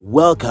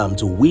Welcome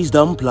to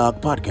Wisdom Plug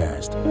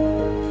Podcast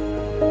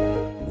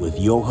with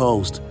your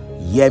host,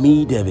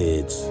 Yemi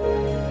Davids.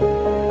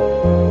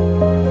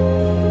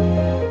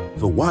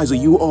 The wiser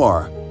you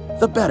are,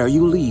 the better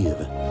you live.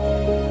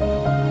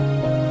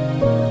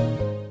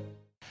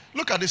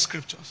 Look at these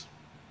scriptures.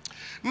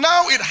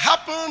 Now it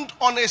happened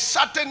on a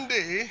certain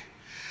day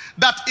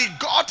that he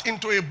got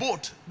into a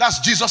boat, that's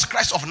Jesus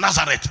Christ of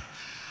Nazareth,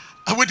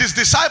 with his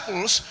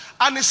disciples,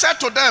 and he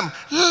said to them,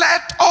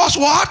 let us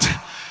what?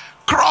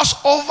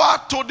 Cross over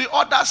to the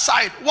other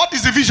side. What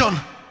is the vision?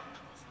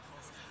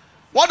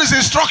 What is the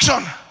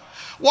instruction?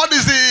 What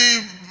is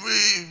the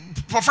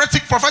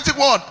prophetic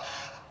word?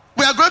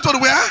 We are going to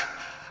where?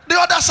 The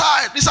other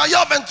side. It's a year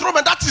of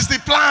enthronement. That is the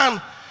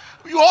plan.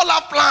 You all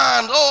have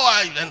planned.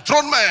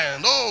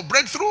 Enthronement.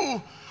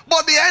 Breakthrough.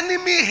 But the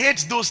enemy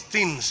hates those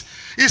things.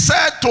 He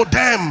said to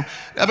them,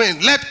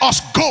 let us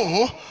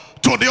go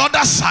to the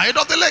other side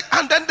of the lake.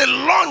 And then they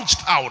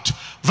launched out.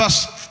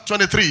 Verse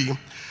 23.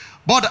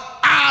 But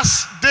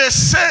as they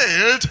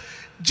sailed,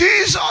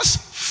 Jesus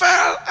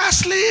fell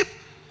asleep,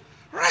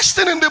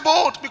 resting in the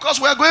boat, because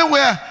we are going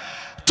where?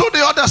 To the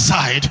other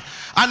side.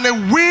 And a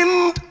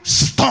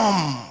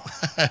windstorm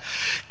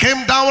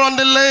came down on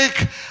the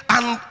lake,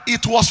 and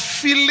it was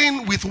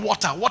filling with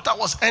water. Water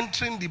was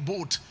entering the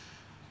boat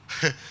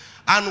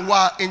and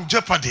were in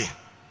jeopardy.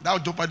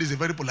 That jeopardy is a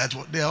very polite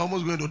word. They are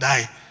almost going to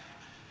die.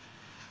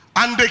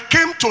 And they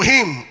came to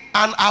him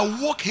and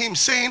awoke him,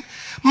 saying,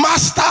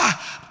 Master,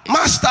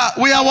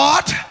 we are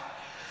what?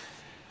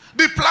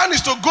 The plan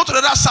is to go to the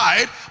other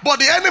side, but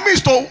the enemy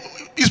his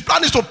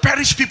plan is to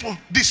perish people,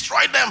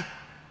 destroy them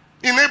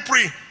in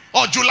April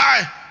or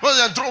July.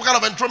 What kind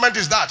of enthronement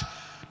is that?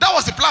 That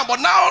was the plan, but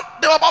now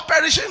they were about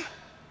perishing.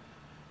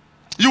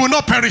 You will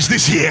not perish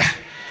this year.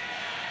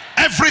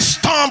 Every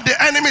storm the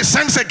enemy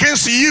sends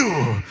against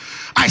you,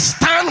 I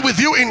stand with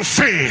you in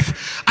faith.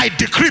 I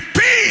decree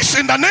peace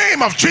in the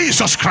name of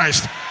Jesus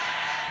Christ.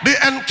 The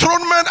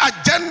enthronement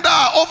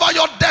agenda over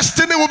your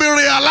destiny will be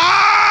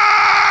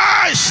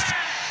realized.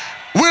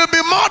 Will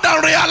be more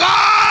than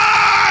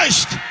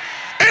realized.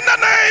 In the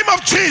name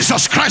of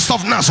Jesus Christ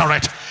of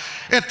Nazareth.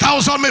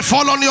 1,000 may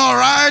fall on your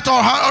right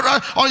hand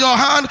or your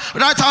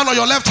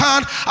left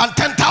hand, and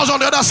 10,000 on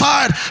the other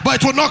side, but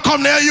it will not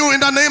come near you in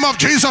the name of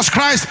Jesus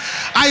Christ.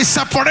 I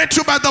separate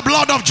you by the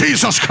blood of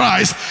Jesus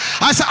Christ.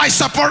 I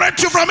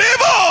separate you from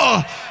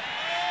evil.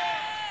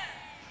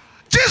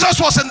 Jesus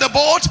was in the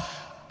boat,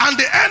 and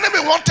the enemy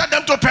wanted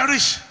them to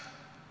perish.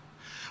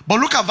 But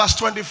look at verse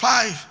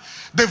 25.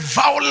 The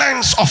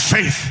violence of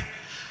faith.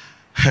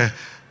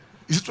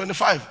 Is it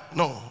 25?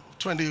 No.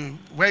 20.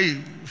 Where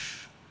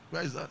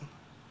is that?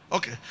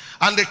 Okay.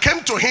 And they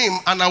came to him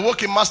and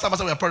awoke him, Master,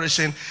 we are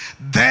perishing.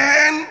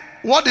 Then,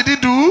 what did he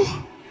do?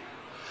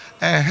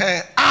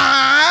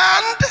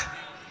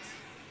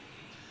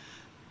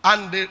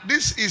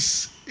 This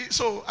is,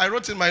 so I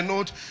wrote in my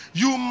note,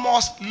 you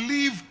must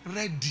live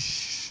ready.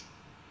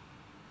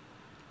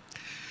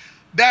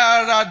 There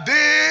are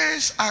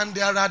days and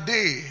there are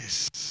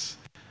days.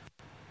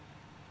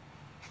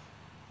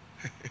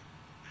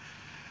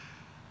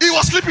 He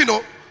was sleeping,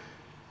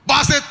 but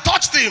as they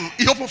touched him,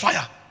 he opened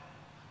fire.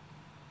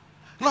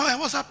 No,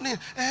 what's happening?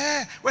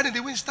 Where did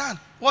the wind stand?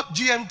 What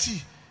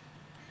GMT?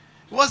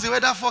 What's the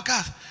weather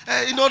forecast?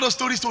 The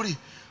story.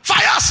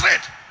 Fire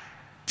straight.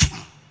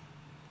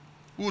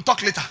 We'll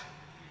talk later.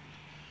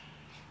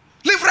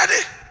 Live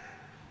ready.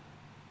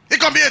 It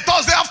can be a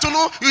Thursday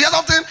afternoon. You hear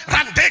something?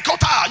 Rande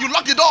kota. You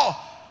lock the door.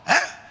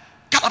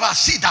 Kalaba,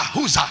 sida,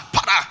 huza,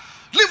 para.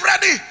 Live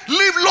ready.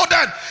 Live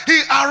loaded.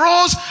 He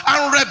arose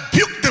and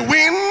rebuked the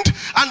wind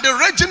and the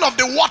raging of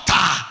the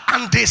water,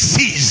 and they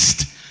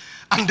ceased.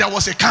 And there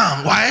was a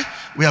calm. Why?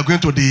 We are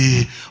going to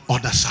the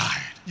other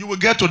side. You will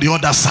get to the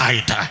other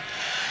side.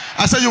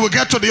 I said you will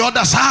get to the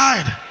other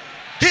side.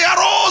 He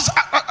arose.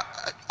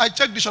 I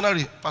checked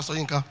dictionary, Pastor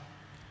Yinka.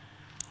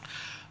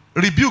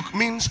 Rebuke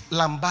means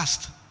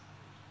lambast.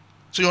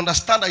 So you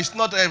understand that it's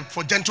not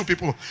for gentle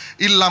people.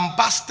 He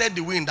lambasted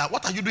the wind.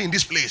 What are you doing in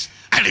this place?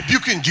 I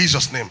rebuke you in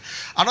Jesus' name.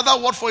 Another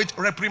word for it,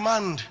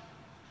 reprimand.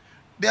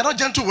 They are not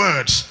gentle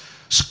words.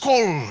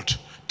 Scold,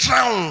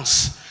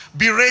 trounce,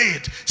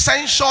 berate,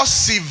 censure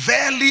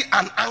severely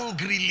and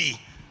angrily.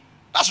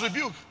 That's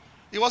rebuke.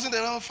 It wasn't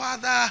the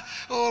Father,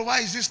 why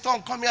is this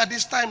storm coming at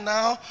this time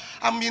now?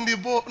 I'm in the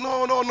boat.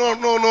 No.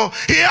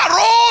 He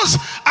arose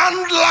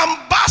and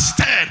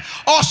lambasted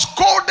or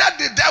scolded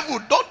the devil.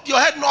 Don't your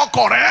head not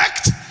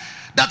correct?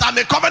 That I'm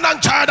a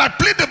covenant child. I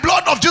plead the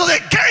blood of Jesus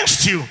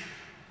against you.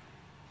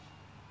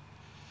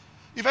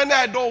 If any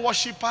idol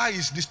worshiper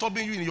is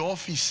disturbing you in your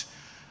office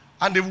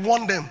and they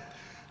warn them,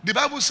 the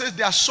Bible says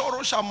their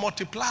sorrow shall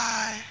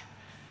multiply.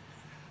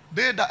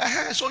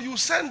 So you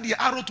send the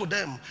arrow to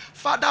them.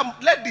 Father,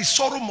 let the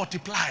sorrow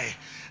multiply.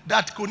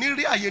 That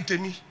Koniri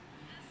Ayetemi.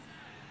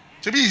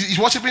 So he's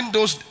worshiping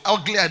those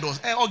ugly idols.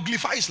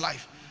 Uglify his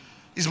life.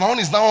 His my own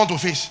is now on to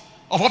face.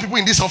 Of all people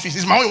in this office,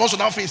 it's my own he wants to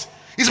now face.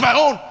 It's my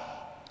own.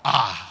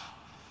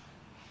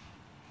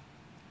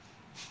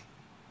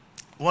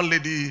 One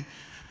lady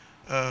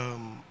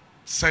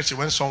said she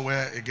went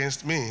somewhere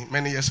against me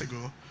many years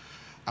ago.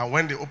 And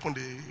when they opened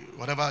the,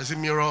 whatever, is it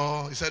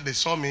mirror? He said they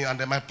saw me, and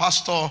then my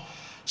pastor's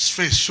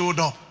face showed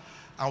up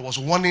and was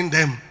warning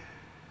them.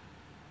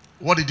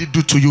 What did he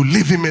do to you?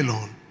 Leave him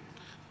alone.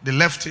 They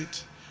left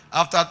it.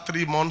 After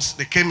 3 months,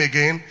 they came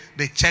again.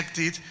 They checked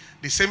it.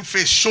 The same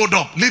face showed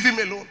up. Leave him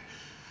alone.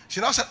 She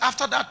now said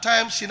after that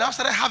time, she now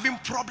started having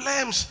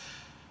problems.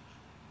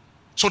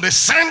 So they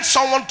sent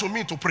someone to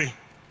me to pray.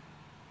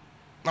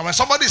 Now when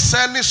somebody is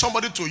sending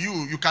somebody to you,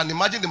 you can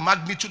imagine the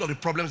magnitude of the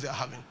problems they are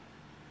having.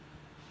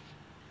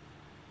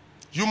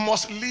 You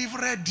must live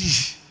ready.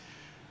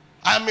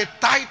 I am a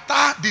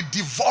tither. The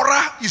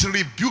devourer is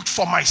rebuked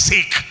for my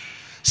sake.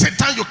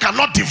 Satan, you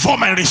cannot devour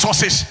my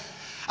resources.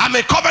 I'm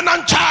a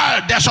covenant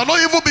child. There shall no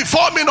evil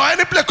befall me, nor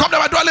any plague come to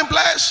my dwelling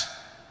place.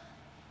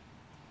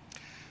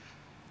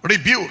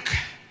 Rebuke.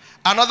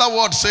 Another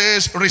word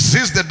says,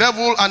 resist the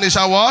devil and he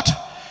shall what?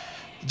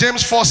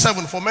 James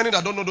 4:7. For many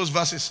that don't know those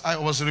verses, I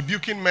was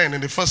rebuking men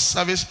in the first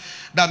service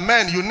that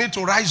men, you need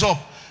to rise up.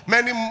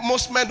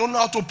 Most men don't know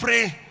how to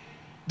pray.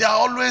 They are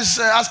always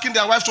asking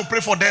their wives to pray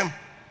for them,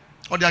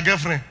 or their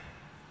girlfriend,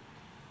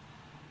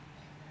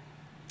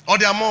 or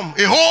their mom.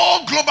 A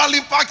whole global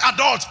impact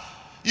adult.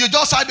 You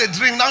just had a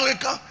dream. Now you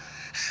come,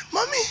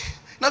 mommy.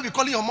 Now be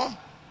calling your mom,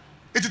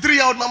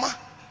 83-year-old mama.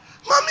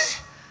 Mommy,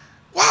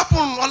 what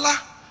happened,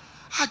 Ola?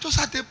 I just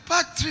had a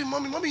bad dream,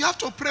 mommy. Mommy, you have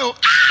to pray.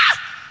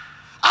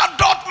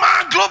 Adult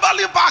man, global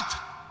impact.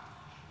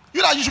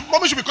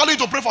 Mommy should be calling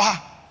you to pray for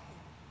her.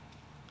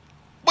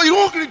 But you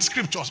don't read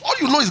scriptures. All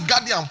you know is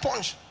Guardian and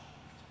Punch.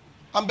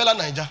 And Bella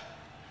Niger.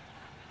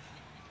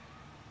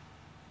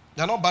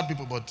 They are not bad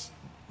people, but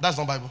that's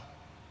not Bible.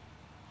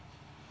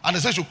 And they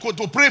say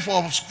to pray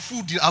for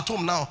food at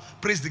home now.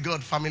 Praise the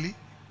God family.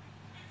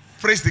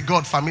 Praise the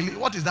God family.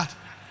 What is that?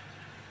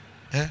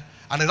 Yeah?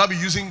 And they'll be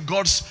using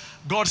God's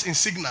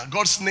insignia,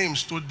 God's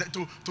names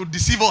to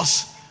deceive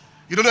us.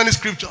 You don't know any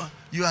scripture.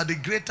 You are the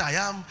great I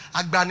am.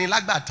 Agbani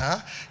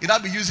Lagbata. You'll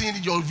be using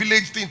your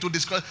village thing to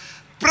describe.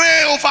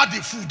 Pray over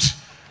the food.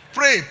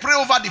 Pray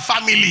over the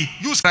family.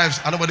 Use scribes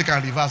and nobody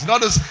can reverse.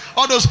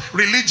 All those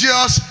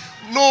religious,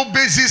 no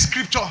basis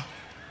scripture.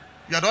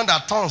 You are the one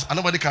that turns and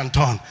nobody can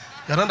turn.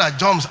 You are the one that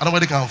jumps and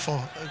nobody can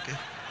fall. Okay.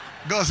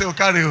 God say,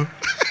 carry you.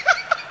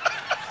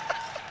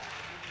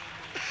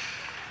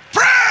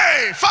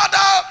 Pray,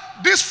 Father,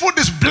 this food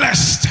is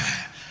blessed.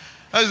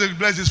 I say,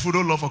 bless this food,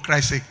 oh Lord, for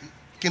Christ's sake.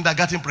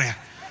 Kindergarten prayer.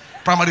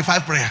 Primary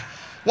 5 prayer.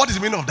 What is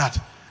the meaning of that?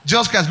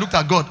 Jesus Christ looked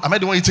at God. Am I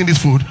the one eating this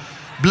food?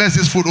 Bless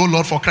this food, oh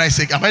Lord, for Christ's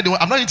sake. Am I the one?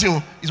 I'm not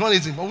eating. He's one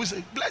eating. But we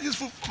say, bless this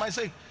food for my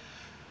sake.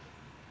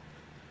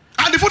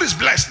 And the food is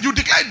blessed. You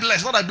declare it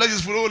blessed. Not I bless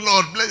this food, oh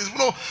Lord, bless this food.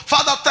 No.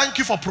 Father, thank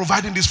you for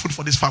providing this food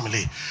for this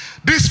family.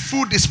 This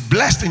food is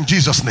blessed in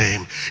Jesus'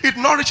 name. It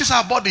nourishes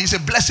our body. It's a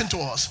blessing to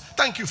us.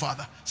 Thank you,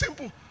 Father.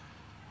 Simple.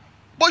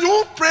 But you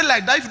won't pray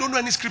like that if you don't know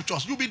any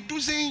scriptures. You'll be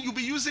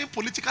using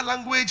political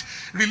language,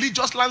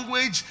 religious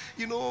language,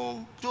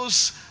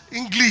 those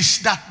English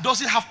that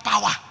doesn't have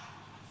power.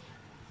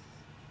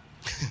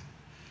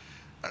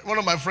 One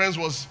of my friends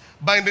was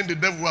binding the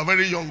devil. We were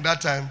very young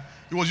that time.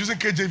 He was using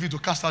KJV to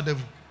cast out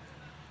devil.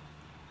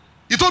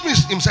 He told me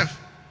himself.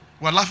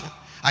 We were laughing.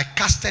 I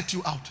casted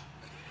you out.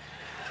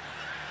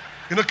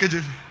 You know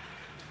KJV?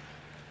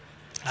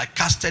 I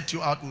casted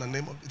you out in the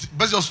name of it.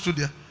 Best just stood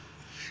there.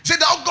 He said,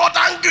 thou got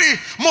angry.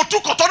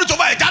 Motuk authority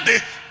over a daddy.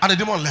 And the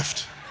demon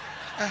left.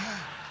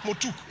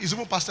 Motuk is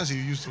even past tense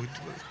you used to it.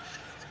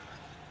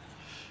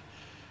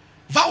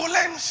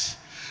 Violence.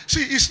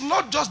 See, it's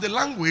not just the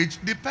language,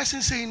 the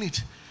person saying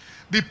it.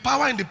 The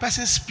power in the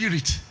person's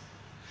spirit.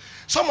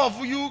 Some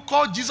of you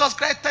call Jesus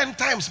Christ 10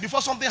 times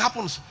before something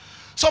happens.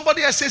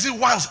 Somebody else says it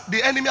once.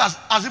 The enemy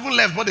has even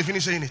left but they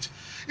finish saying it.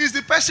 It's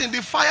the person,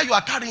 the fire you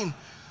are carrying,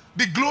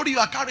 the glory you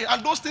are carrying.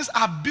 And those things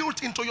are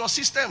built into your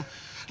system.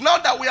 Now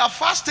that we are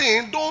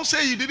fasting, don't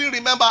say you didn't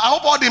remember. I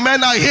hope all the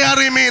men are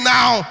hearing me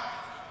now.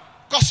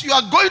 Because you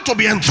are going to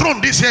be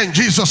enthroned this year in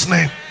Jesus'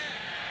 name.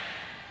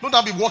 Don't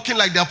have be walking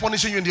like they are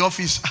punishing you in the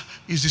office.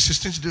 It's the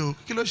 16th day.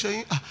 Kilo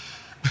showing.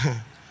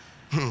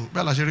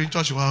 Bella sharing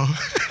church. Wow.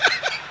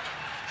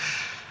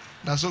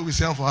 That's what we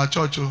say for our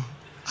church.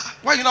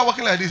 Why are you not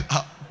walking like this?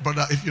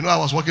 Brother, if you know I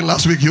was walking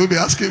last week, you'll be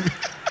asking me.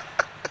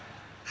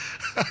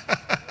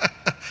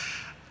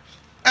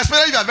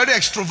 Especially if you are very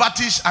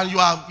extrovertish and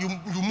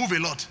you move a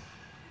lot.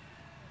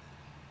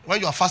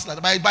 When you are fasting,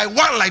 by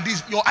one like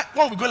this, your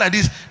one will go like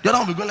this, the other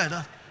one will go like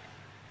that.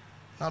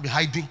 Now be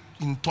hiding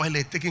in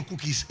toilet, taking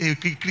cookies. A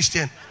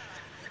Christian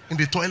in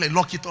the toilet,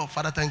 lock it up.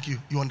 Father, thank you.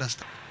 You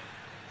understand?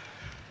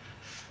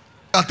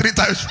 3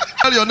 times.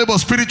 Tell your neighbor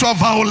spiritual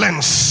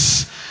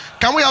violence.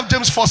 Can we have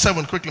James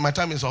 4:7 quickly? My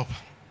time is up.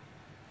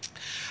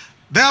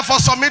 Therefore,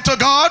 submit to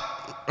God,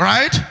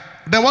 right?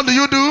 Then what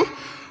do?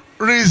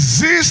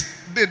 Resist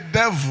the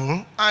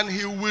devil and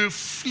he will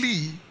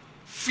flee.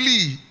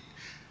 Flee.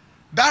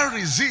 That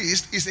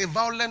resist is a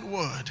violent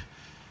word.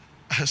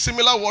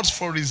 Similar words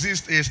for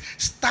resist is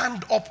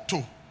stand up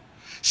to,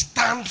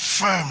 stand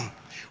firm,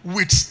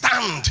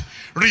 withstand,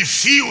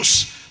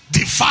 refuse,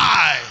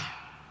 defy.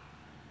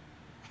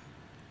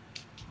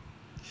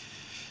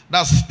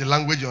 That's the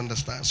language you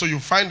understand. So you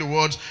find the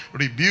words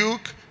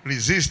rebuke,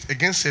 resist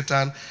against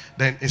Satan,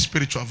 then in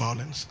spiritual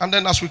violence. And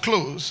then as we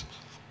close,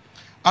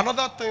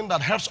 another thing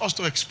that helps us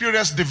to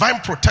experience divine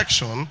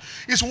protection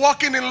is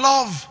walking in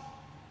love.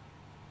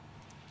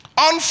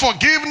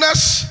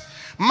 Unforgiveness,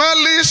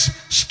 malice,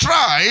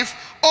 strife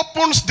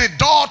opens the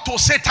door to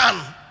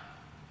Satan.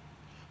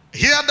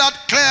 Hear that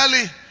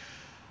clearly.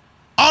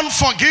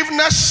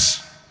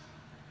 Unforgiveness,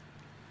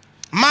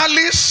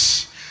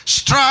 malice,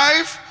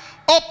 strife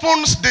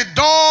opens the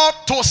door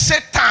to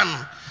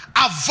Satan.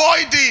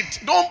 Avoid it.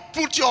 Don't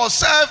put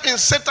yourself in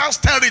Satan's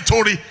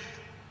territory.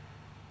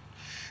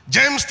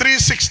 James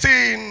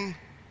 3:16.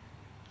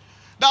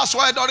 That's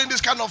why during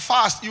this kind of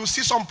fast, you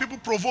see some people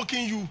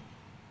provoking you.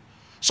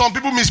 Some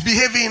people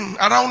misbehaving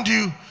around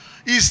you.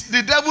 Is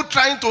the devil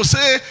trying to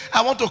say,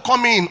 I want to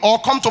come in or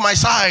come to my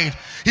side?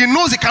 He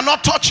knows he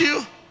cannot touch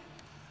you.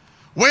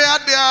 Where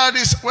there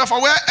is, where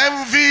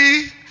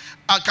envy,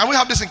 can we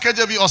have this in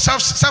KJV? Or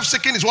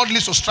self-seeking is what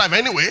leads to strife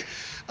anyway.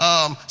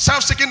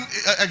 Self-seeking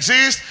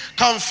exists,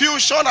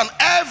 confusion, and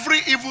every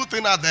evil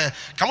thing out there.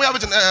 Can we have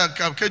it in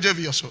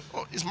KJV also?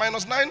 Oh, it's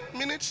 -9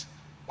 minutes?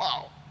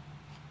 Wow.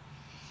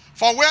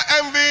 For where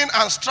envy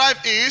and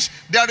strife is,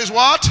 there is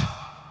what?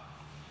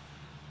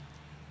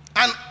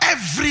 And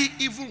every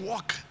evil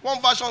work.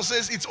 One version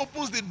says it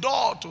opens the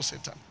door to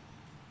Satan.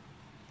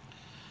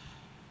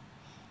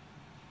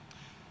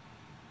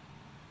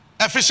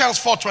 Ephesians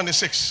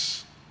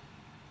 4:26.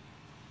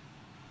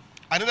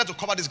 I needed to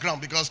cover this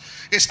ground because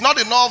it's not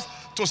enough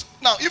to...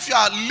 Now, if you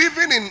are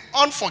living in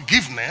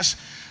unforgiveness,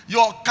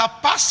 your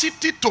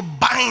capacity to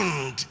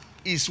bind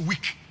is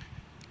weak.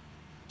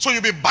 So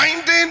you'll be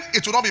binding,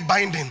 it will not be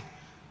binding.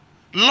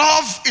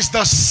 Love is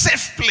the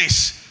safe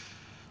place.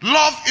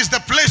 Love is the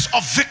place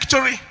of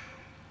victory.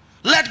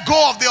 Let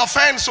go of the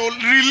offense, so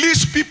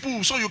release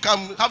people so you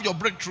can have your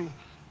breakthrough.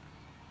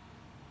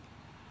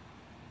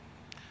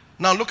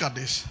 Now look at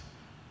this.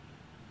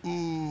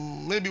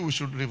 Maybe we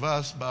should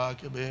reverse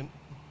back a bit.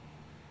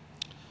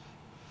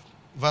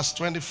 Verse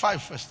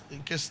 25 first,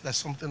 in case there's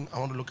something I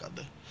want to look at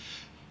there.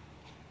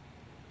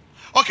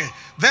 Okay,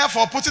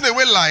 therefore, putting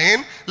away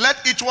lying,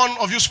 let each one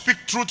of you speak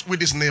truth with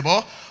his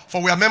neighbor,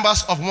 for we are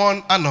members of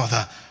one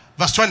another.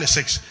 Verse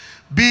 26.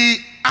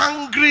 Be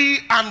angry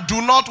and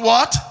do not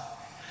what?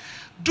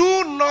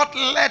 Do not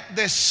let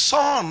the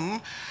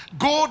sun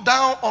go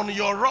down on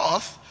your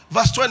wrath.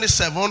 Verse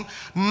 27.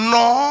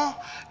 Nor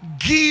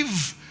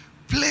give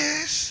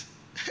place.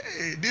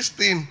 Hey, this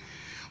thing.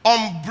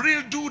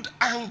 Unbridled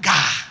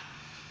anger.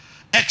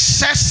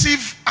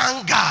 Excessive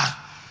anger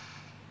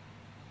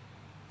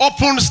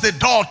opens the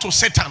door to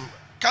Satan.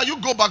 Can you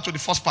go back to the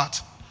first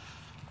part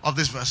of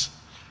this verse?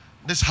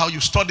 This is how you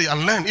study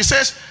and learn. It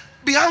says,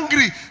 be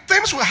angry.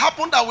 Things will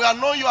happen that will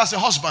annoy you as a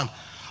husband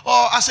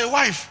or as a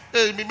wife.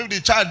 Maybe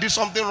the child did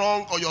something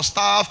wrong, or your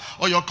staff,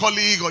 or your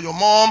colleague, or your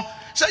mom.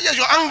 Say, yes,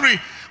 you're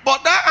angry.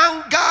 But that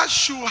anger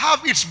should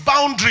have its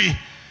boundary.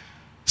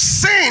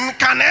 Sin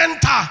can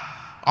enter.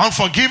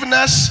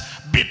 Unforgiveness,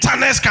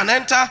 bitterness can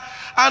enter.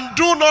 And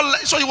do not,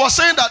 so he was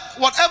saying that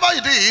whatever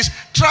it is,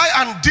 try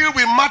and deal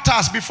with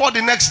matters before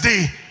the next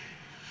day.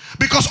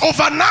 Because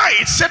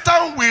overnight,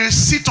 Satan will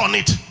sit on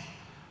it.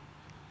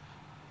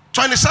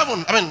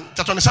 27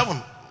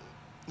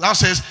 now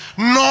says,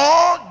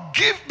 no,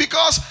 give,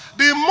 because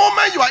the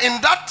moment you are in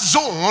that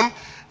zone,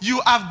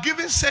 you have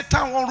given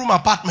Satan one room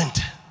apartment.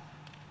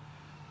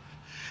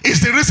 It's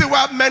the reason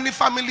why many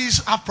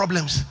families have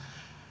problems.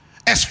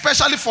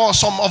 Especially for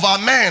some of our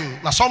men.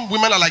 Now some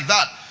women are like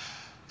that.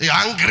 They're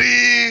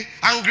angry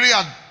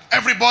at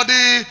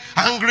everybody,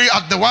 angry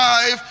at the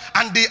wife,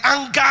 and the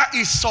anger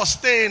is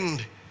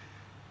sustained.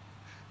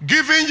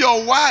 Giving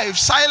your wife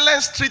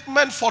silence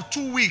treatment for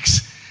 2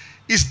 weeks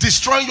is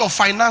destroying your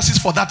finances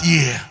for that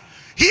year.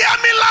 Hear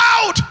me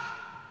loud.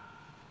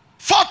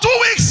 For 2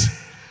 weeks,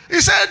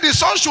 he said the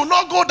sun should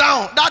not go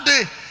down that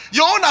day.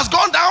 Your own has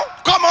gone down,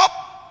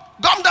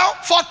 come down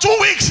for 2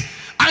 weeks,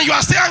 and you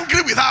are still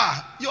angry with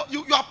her.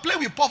 You are playing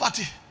with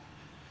poverty,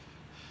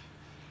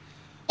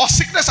 or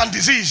sickness and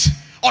disease,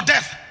 or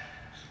death.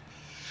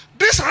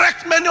 This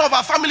wrecked many of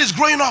our families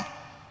growing up.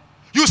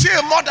 You see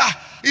a mother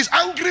is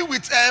angry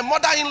with a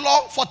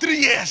mother-in-law for 3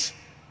 years.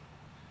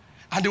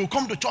 And they will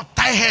come to church,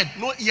 tie head,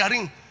 no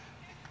earring.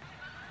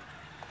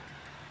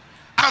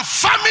 And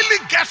family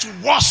gets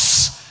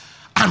worse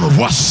and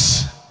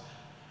worse.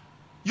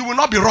 You will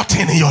not be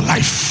rotten in your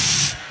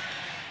life.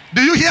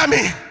 Do you hear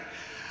me?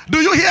 Do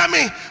you hear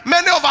me?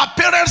 Many of our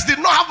parents did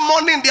not have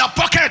money in their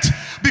pocket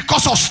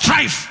because of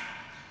strife.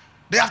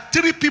 They have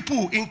 3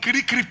 people in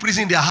Kirikiri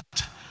prison in their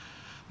heart.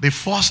 The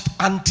first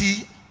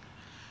auntie,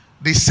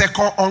 the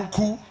second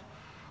uncle,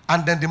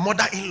 and then the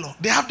mother-in-law.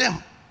 They have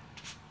them.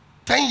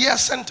 10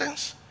 years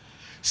sentence,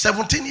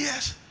 17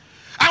 years.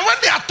 And when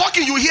they are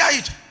talking, you hear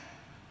it.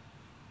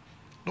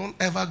 Don't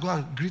ever go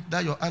and greet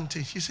that your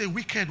auntie. She's a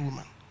wicked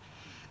woman.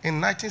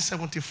 In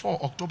 1974,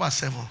 October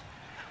 7.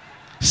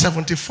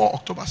 74,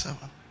 October 7.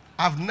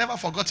 I've never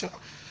forgotten.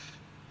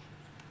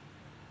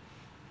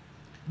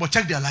 But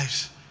check their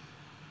lives.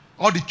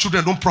 All the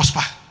children don't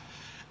prosper.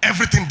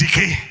 everything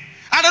decay.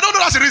 And they don't know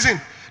that's the reason.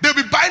 They'll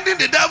be binding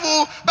the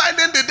devil.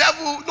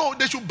 No,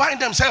 they should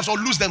bind themselves or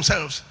lose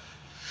themselves.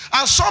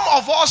 And some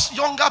of us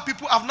younger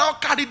people have now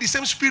carried the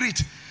same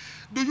spirit.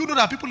 Do you know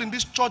that people in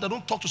this church that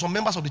don't talk to some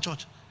members of the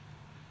church?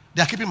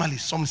 They are keeping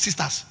malice, some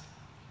sisters.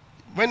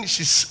 When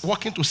she's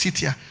walking to sit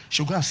here,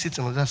 she'll go and sit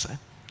on the other side.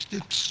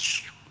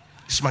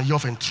 It's my year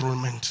of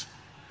enthronement.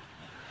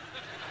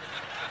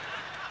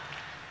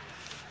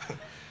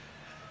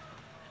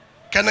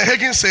 Kenneth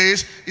Hagin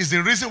says, it's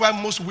the reason why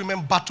most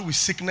women battle with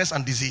sickness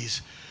and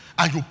disease.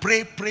 And you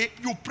pray,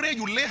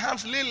 you lay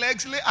hands, lay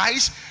legs, lay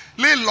eyes,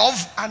 lay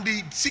love, and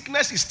the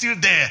sickness is still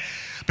there.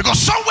 Because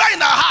somewhere in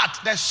her heart,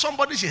 there's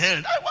somebody she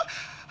held.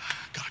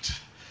 God,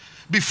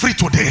 be free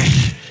today.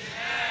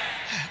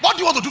 What do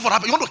you want to do for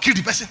that? You want to kill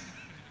the person?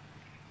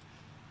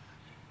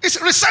 It's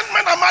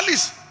resentment and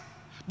malice.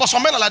 But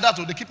some men are like that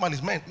too. They keep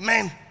malice.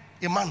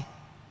 A man.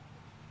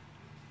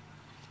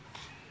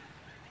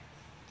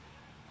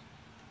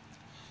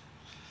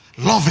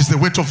 Love is the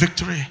way to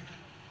victory.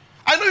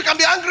 I know you can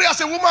be angry as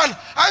a woman,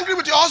 angry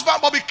with your husband,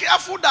 but be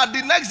careful that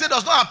the next day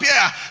does not appear.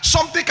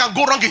 Something can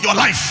go wrong in your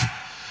life.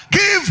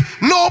 Give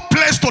no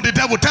place to the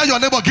devil. Tell your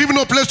neighbor, give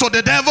no place to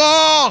the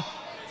devil.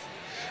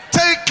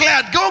 Take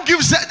care. Don't give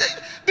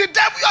the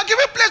devil. You are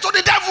giving place to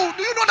the devil.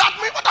 Do you know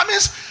what that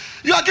means?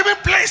 You are giving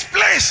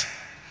place.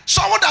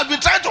 Someone that's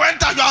been trying to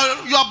enter,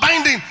 you are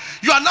binding.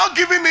 You are now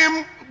giving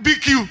him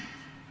BQ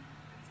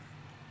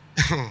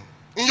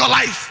in your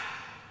life.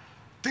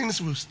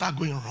 Things will start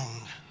going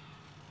wrong.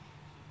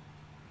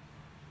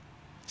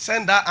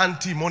 Send that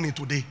auntie money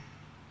today.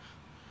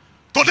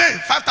 Today,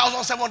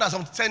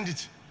 5,700, send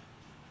it.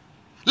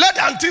 Let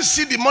the auntie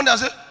see the money and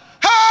say,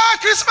 hey,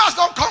 Christmas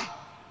don't come.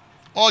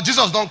 Or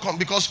Jesus don't come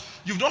because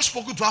you've not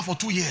spoken to her for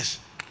 2 years.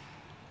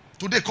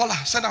 Today, call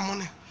her, send her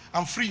money,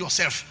 and free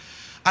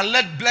yourself. And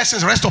let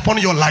blessings rest upon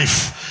your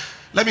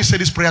life. Let me say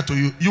this prayer to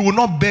you. You will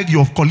not beg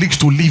your colleagues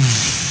to leave.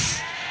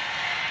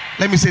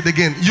 Let me say it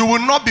again. You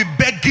will not be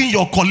begging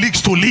your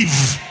colleagues to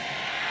leave.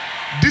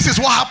 This is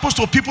what happens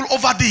to people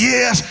over the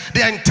years.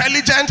 They are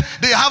intelligent,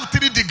 they have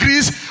 3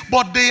 degrees,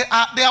 but they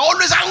are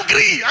always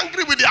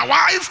angry with their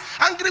wife,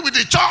 angry with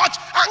the church,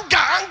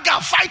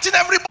 anger, fighting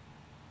everybody.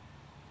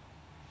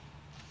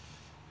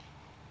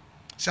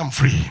 Say, I'm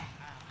free.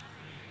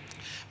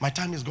 My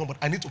time is gone, but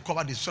I need to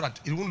cover this so that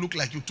it won't look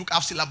like you took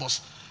half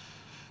syllabus.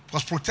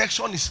 Because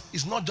protection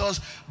is not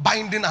just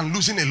binding and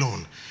losing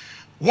alone.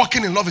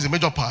 Walking in love is a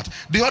major part.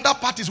 The other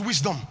part is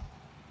wisdom.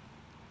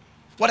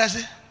 What I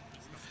say?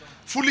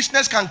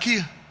 Foolishness can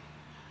kill.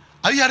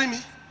 Are you hearing me?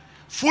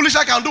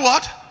 Foolishness can do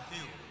what?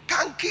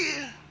 Can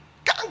kill.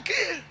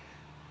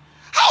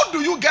 How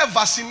do you get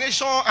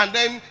vaccination and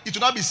then it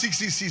will not be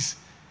 666?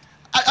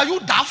 Are you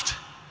daft?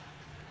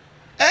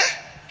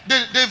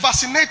 They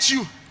vaccinate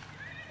you.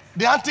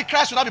 The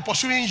Antichrist will not be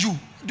pursuing you.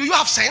 Do you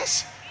have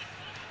sense?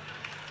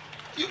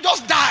 You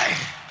just die.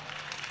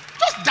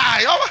 Just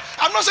die.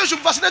 I'm not saying you should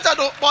be vaccinated,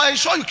 but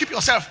ensure you keep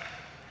yourself.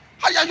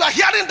 You are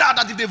hearing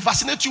that if they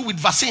vaccinate you with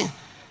vaccine,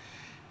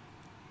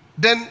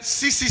 then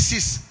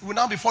 666 will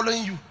now be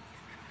following you.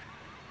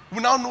 We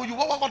now know you.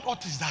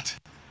 What is that?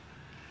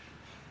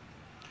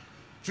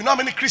 If you know how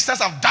many Christians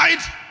have died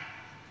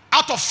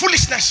out of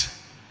foolishness,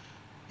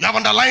 you have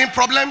underlying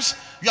problems.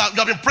 You have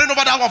been praying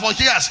over that one for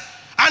years.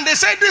 And they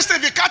say this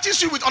thing, if it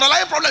catches you with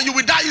underlying problem, you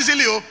will die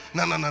easily. Oh.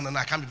 No,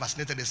 I can't be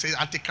vaccinated. They say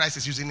Antichrist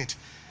is using it.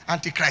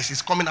 Antichrist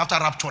is coming after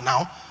rapture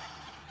now.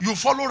 You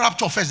follow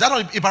rapture first. That's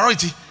not a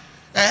priority.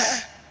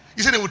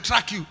 He said they will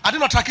track you. Are they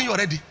not tracking you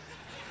already?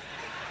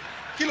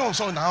 Kill on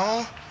so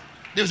now.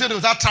 They say they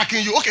will start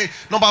tracking you. Okay,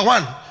 number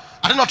 1,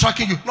 are they not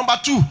tracking you? Number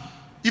 2,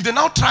 if they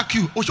now track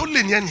you, are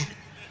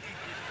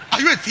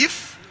you a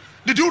thief?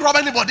 Did you rob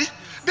anybody?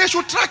 They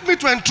should track me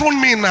to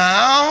enthrone me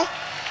now.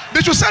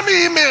 They should send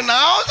me email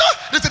now.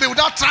 They say they will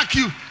not track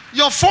you.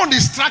 Your phone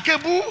is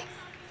trackable.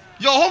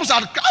 Your homes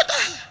are...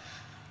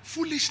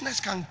 Foolishness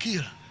can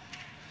kill.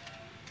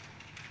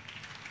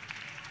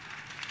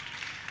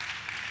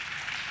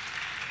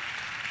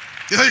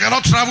 You know you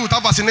cannot travel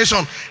without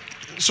vaccination.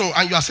 So,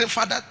 and you are saying,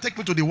 Father, take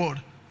me to the world.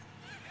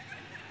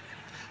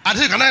 I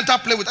think you cannot enter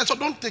play with that. So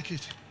don't take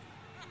it.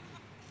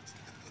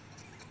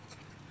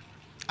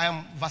 I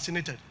am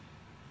vaccinated.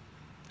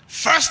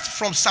 First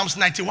from Psalms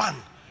 91.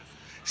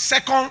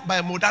 Second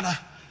by Moderna.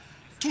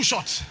 2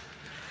 shots.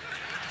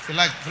 Feel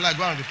like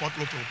go and report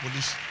me to the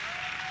police.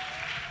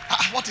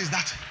 What is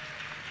that?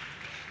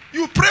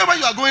 You pray when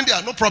you are going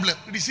there, no problem.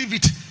 Receive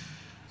it.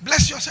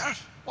 Bless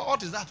yourself.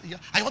 What is that?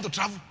 I want to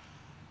travel.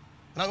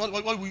 Now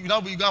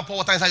you go and pour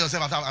water inside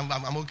yourself.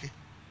 I'm okay.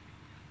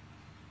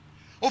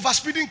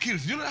 Overspeeding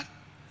kills. Do you know that?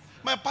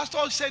 My pastor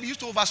said he used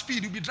to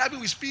overspeed. He'd be driving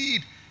with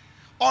speed.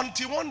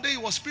 Until one day he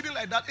was speeding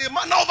like that. A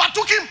man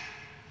overtook him.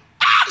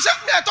 He said,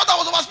 I thought I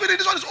was overspeeding.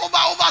 This one is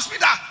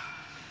overspeeder.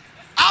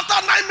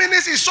 After 9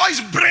 minutes, he saw his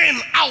brain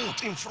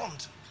out in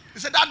front. He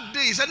said, that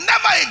day, he said,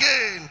 never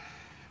again.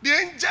 The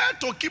angel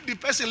to keep the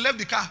person left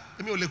the car.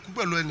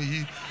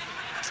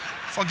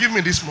 Forgive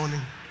me this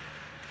morning.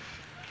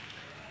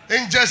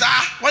 Angels,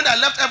 when I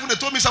left heaven, they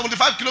told me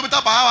 75 kilometers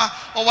per hour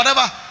or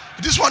whatever.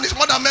 This one is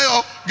more than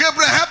mayor.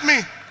 Gabriel, help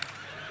me.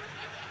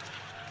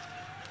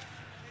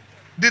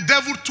 The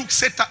devil took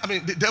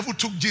the devil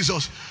took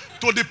Jesus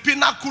to the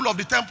pinnacle of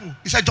the temple.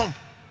 He said, jump.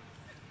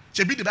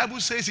 The Bible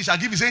says he shall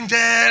give his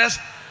angels.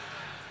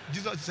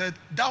 Jesus said,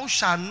 thou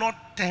shalt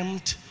not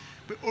tempt.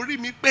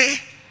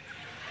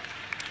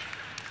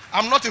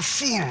 I'm not a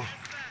fool.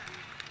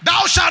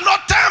 Thou shalt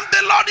not tempt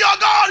the Lord your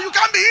God. You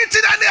can't be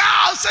eating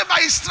anyhow. Say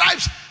by his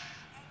stripes.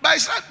 By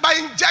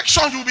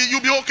injection,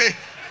 you'll be okay.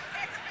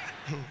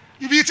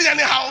 You'll be eating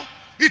anyhow.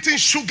 Eating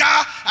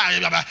sugar.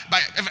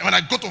 When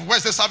I go to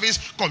Wednesday service,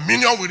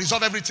 communion will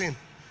resolve everything.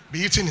 Be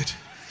eating it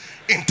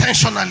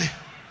intentionally.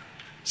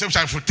 So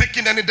if we're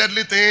taking any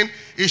deadly thing,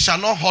 it shall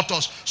not hurt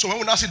us. So when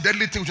we now see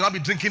deadly things, we should not be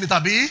drinking it.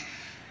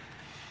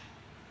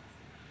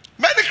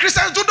 Many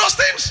Christians do those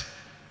things.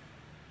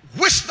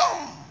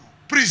 Wisdom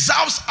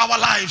preserves our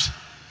lives.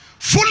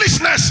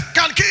 Foolishness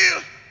can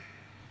kill.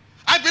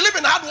 I believe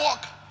in hard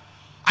work.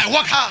 I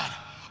work hard.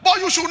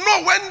 But you should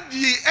know when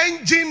the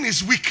engine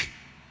is weak,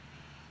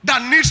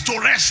 that needs to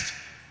rest.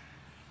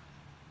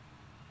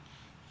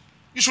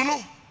 You should know.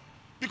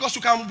 Because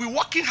you can be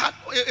working hard.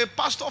 A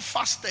pastor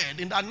fasted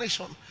in that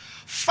nation.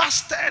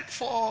 Fasted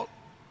for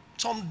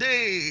some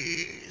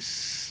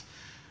days.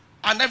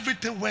 And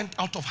everything went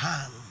out of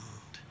hand.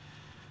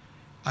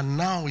 And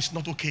now it's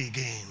not okay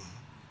again.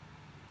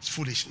 It's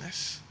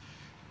foolishness.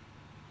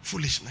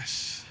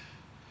 Foolishness.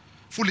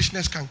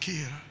 Foolishness can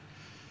kill.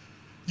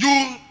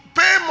 You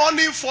pay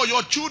money for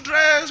your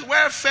children's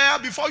welfare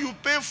before you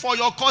pay for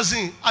your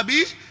cousin.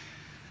 Abi?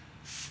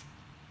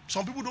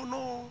 Some people don't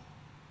know.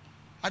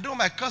 I don't want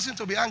my cousin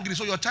to be angry,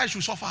 so your child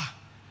should suffer.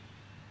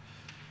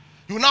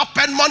 You now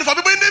spend money for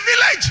people in the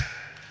village.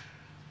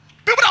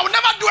 People that will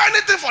never do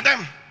anything for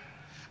them.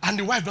 And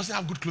the wife doesn't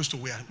have good clothes to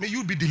wear. May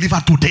you be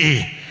delivered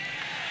today.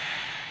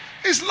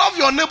 Is love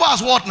your neighbor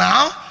as what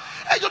now?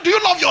 Hey, do you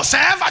love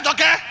yourself,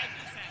 Ajoke?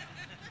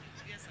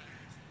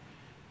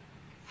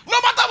 No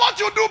matter what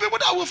you do, people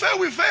that will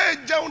fail.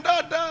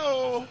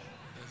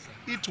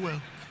 Eat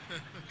well.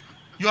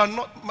 You are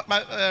not.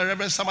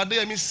 Reverend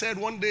Samadeyemi said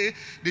one day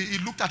he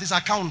looked at his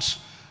accounts.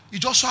 He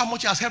just saw how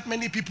much he has helped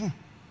many people.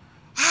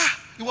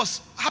 He was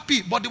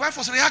happy, but the wife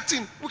was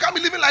reacting. We can't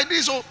be living like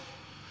this. So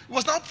he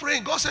was now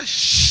praying. God said,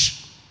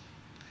 shh,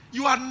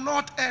 you are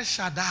not El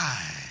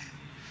Shaddai.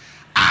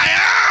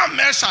 I am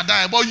El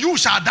Shaddai, but you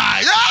shall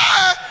die.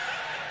 Yeah.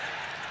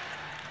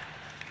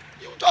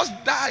 You just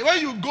die.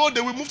 When you go, they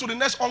will move to the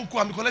next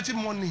uncle and be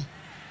collecting money.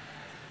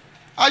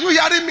 Are you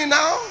hearing me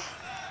now?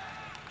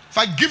 If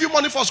I give you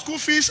money for school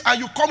fees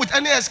and you come with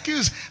any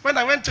excuse, when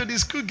I went to the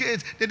school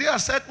gate, they didn't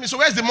accept me. So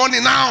where's the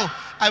money now?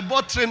 I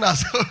bought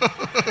trainers.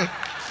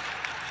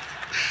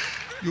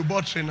 You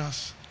bought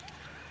trainers.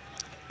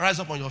 Rise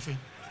up on your feet.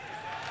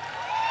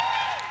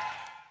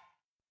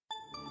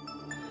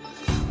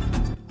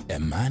 A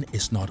man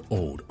is not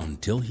old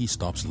until he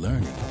stops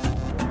learning.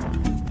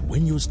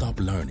 When you stop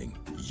learning,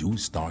 you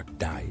start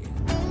dying.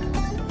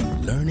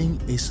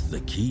 Learning is the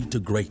key to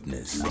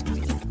greatness.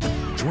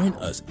 Join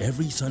us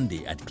every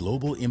Sunday at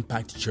Global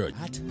Impact Church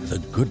at The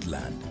Good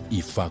Land,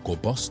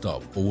 Ifako Bus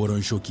Stop,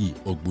 Oworonshoki,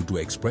 Ogbudu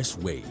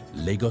Expressway,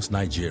 Lagos,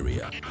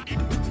 Nigeria.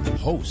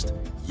 Host,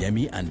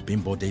 Yemi and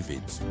Bimbo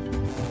Davids.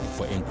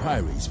 For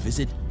inquiries,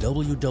 visit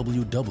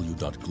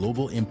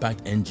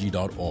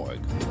www.globalimpactng.org.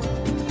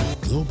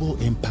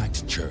 Global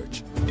Impact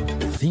Church.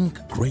 Think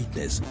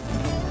greatness.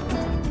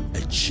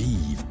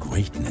 Achieve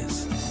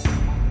greatness.